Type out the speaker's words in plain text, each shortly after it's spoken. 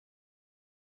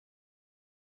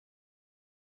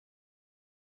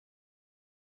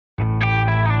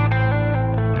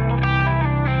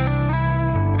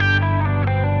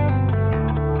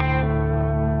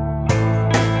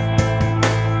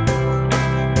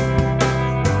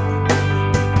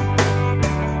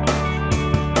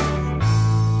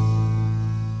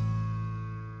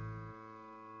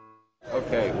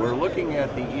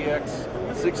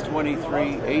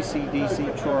EX623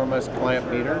 AC/DC True RMS clamp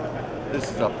meter.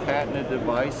 This is a patented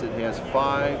device. It has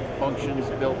 5 functions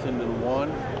built into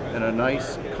one and a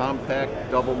nice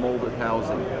compact double molded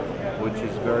housing, which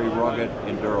is very rugged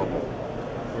and durable.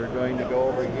 We're going to go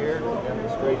over here to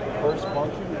demonstrate the first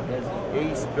function. It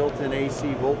has an built-in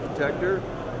AC volt detector.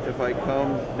 If I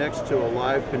come next to a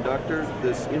live conductor,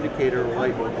 this indicator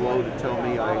light will glow to tell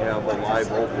me I have a live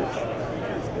voltage.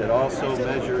 It also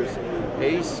measures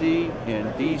AC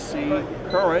and DC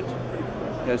current.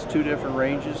 It has 2 different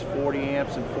ranges, 40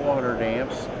 amps and 400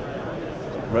 amps.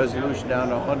 Resolution down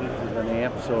to 100th of an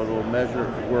amp, so it will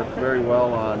work very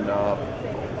well on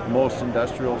most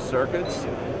industrial circuits.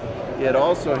 It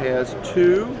also has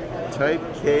 2 Type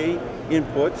K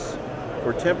inputs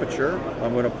for temperature.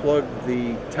 I'm going to plug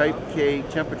the Type K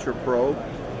temperature probe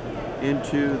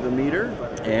into the meter,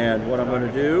 and what I'm going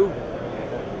to do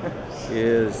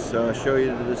is show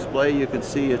you the display. You can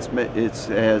see it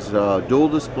has dual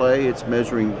display. It's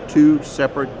measuring 2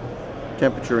 separate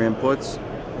temperature inputs,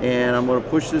 and I'm going to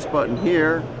push this button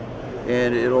here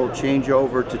and it'll change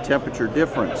over to temperature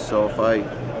difference. So if I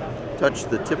touch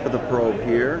the tip of the probe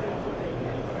here,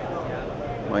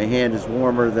 my hand is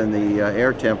warmer than the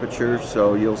air temperature,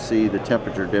 so you'll see the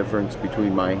temperature difference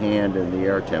between my hand and the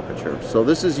air temperature. So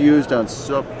this is used on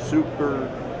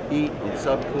superheat and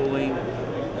subcooling,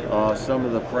 some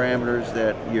of the parameters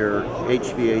that your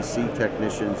HVAC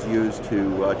technicians use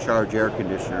to charge air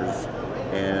conditioners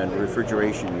and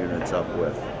refrigeration units up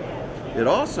with. It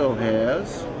also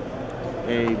has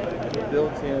a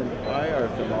built-in IR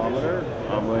thermometer.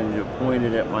 I'm going to point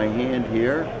it at my hand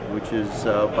here, which is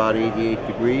about 88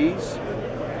 degrees.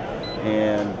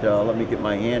 And let me get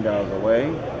my hand out of the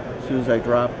way. As soon as I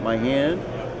drop my hand,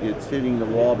 it's hitting the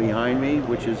wall behind me,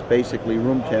 which is basically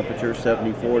room temperature,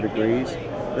 74 degrees.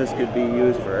 This could be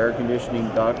used for air conditioning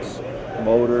ducts,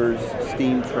 motors,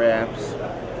 steam traps,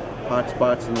 hot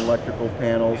spots in electrical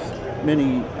panels,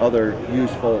 many other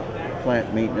useful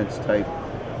plant maintenance type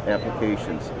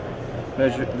applications.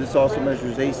 This also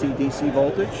measures AC/DC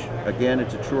voltage. Again,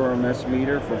 it's a true RMS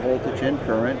meter for voltage and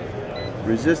current.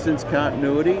 Resistance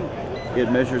continuity. It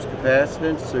measures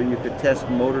capacitance, so you could test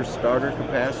motor starter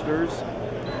capacitors.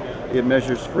 It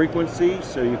measures frequency,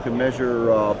 so you can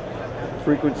measure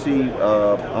frequency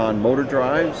on motor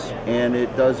drives, and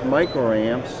it does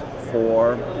microamps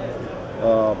for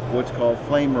what's called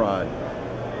flame rod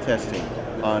testing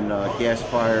on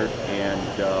gas-fired and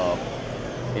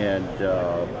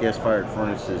gas-fired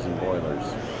furnaces and boilers.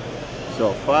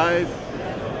 So 5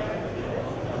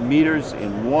 meters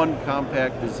in one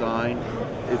compact design.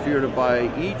 If you were to buy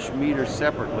each meter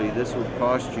separately, this would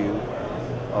cost you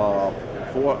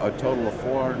for a total of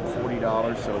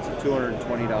 $440, so it's a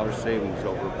 $220 savings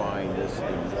over buying this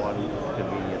in one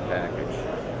convenient package.